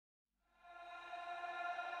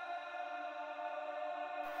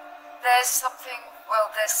There's something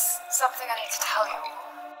I need to tell you.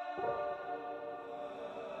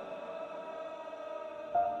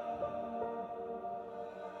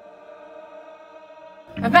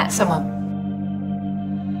 I met someone.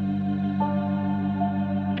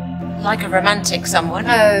 Like a romantic someone?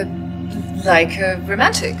 Like a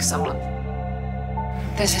romantic someone.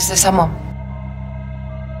 This is the someone.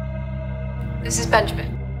 This is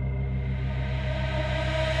Benjamin.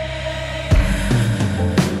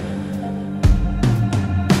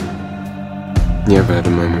 You ever had a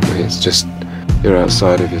moment where it's just you're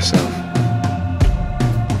outside of yourself?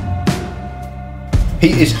 He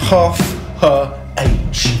is half her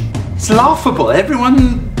age. It's laughable.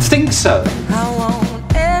 Everyone thinks so. I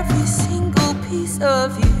want every single piece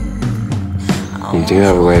of you. You do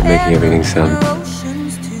have a way of making everything sound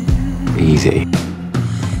easy.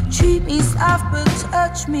 Treat me soft but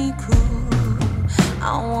touch me cool.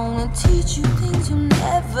 I wanna teach you things you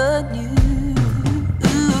never knew.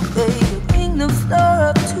 Ooh, baby, bring the floor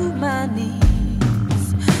up to my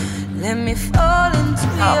knees. Let me fall into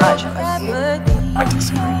your gravity.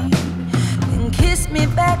 Then kiss me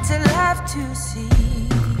back to life to see.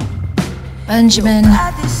 Benjamin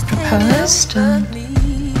proposed and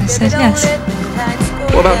I said yes.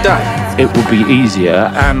 What about Dad? It would be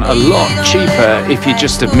easier and a lot cheaper if you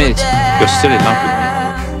just admit you're still in love with me.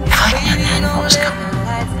 If I knew what was coming,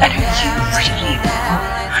 and who you really are,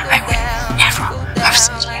 I would never have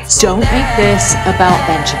said yes. Don't make this about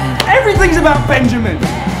Benjamin. Everything's about Benjamin!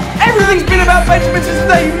 Everything's been about Benjamin since the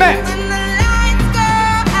day you met!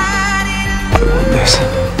 I want this.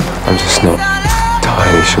 I'm just not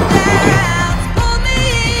entirely sure that we do.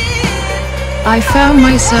 I found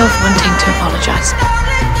myself wanting to apologize.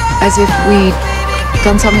 As if we'd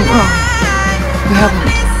done something wrong. We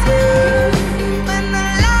haven't.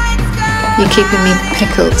 You're keeping me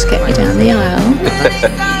pickled to get me down the aisle.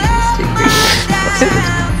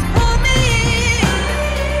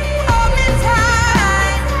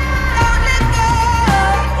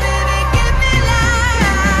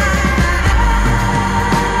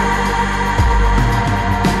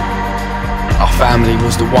 Our family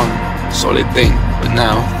was the one solid thing, but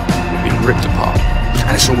now we've been ripped apart.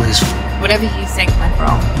 And it's all his fault. Whatever you think went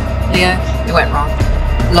wrong, Leo, it went wrong.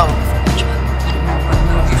 Long before Benjamin.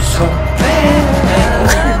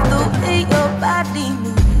 The way your body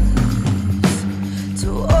moves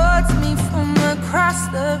towards me from across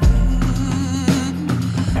the room.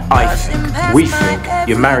 We think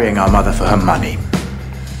you're marrying our mother for her money.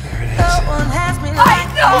 I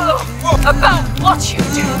know about what you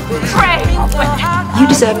do. Pray. You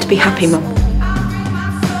deserve to be happy, Mum.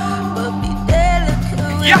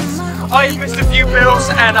 Yes! I've missed a few bills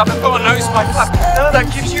and I've got a notice my flat. That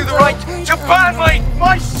gives you the right to burn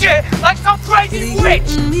my shit like some crazy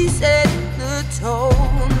witch! We set the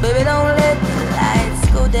tone, baby, don't let the lights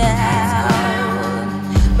go down.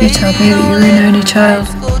 You told me that you were an only child.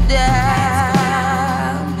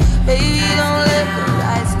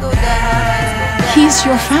 He's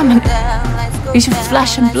your family. He's your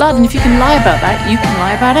flesh and blood, and if you can lie about that, you can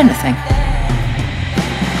lie about anything.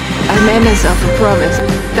 I made myself a promise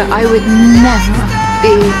that I would never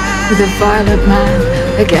be with a violent man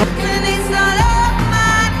again.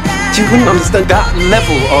 You wouldn't understand that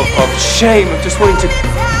level of shame, of just wanting to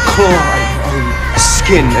claw at your own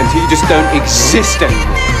skin until you just don't exist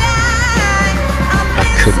anymore. I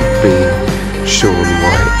couldn't be Sean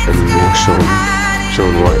White anymore.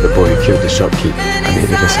 Sean White, the boy who killed the shopkeeper. I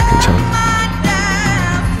needed a second chance.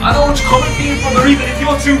 I don't want to comment for you, brother, even if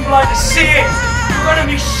you're too blind to see it. You're going to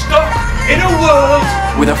be stuck in a world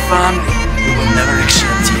With a family who will never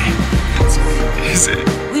accept you. Is it?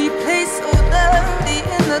 We play so dirty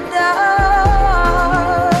in the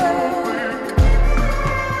dark.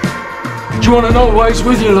 Do you want to know why he's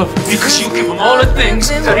with you, love? Because you give him all the things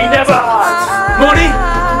that he never had. Money,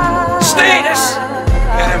 status,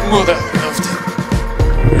 and a mother who loved him.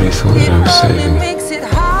 I really thought that I was saving you.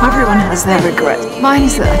 Everyone has their regrets. Mine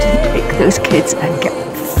is that I didn't pick those kids and get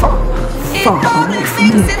far away from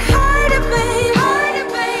you.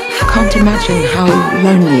 I can't imagine how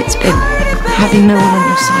lonely it's been, having no one on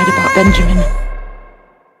your side about Benjamin.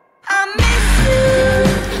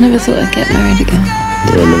 I never thought I'd get married again.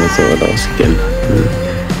 I never thought I'd ask again.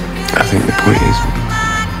 I think the point is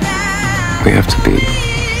we have to be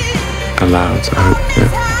allowed to hope that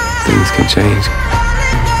things can change.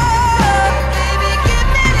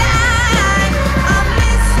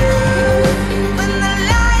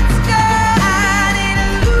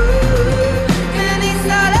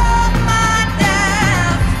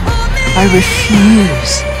 I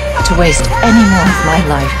refuse to waste any more of my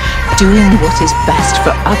life doing what is best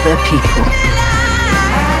for other people.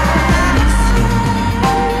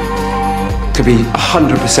 To be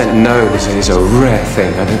 100% known is a rare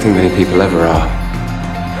thing. I don't think many people ever are.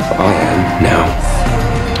 But I am now.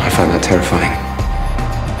 I find that terrifying.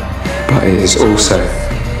 But it is also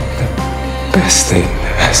the best thing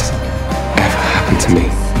that has ever happened to me.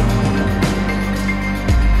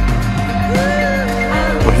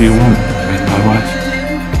 What do you want with my wife?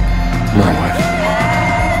 My wife.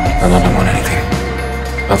 And I don't want anything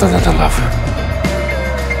other than to love her.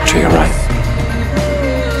 Treat her right.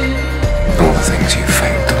 All the things you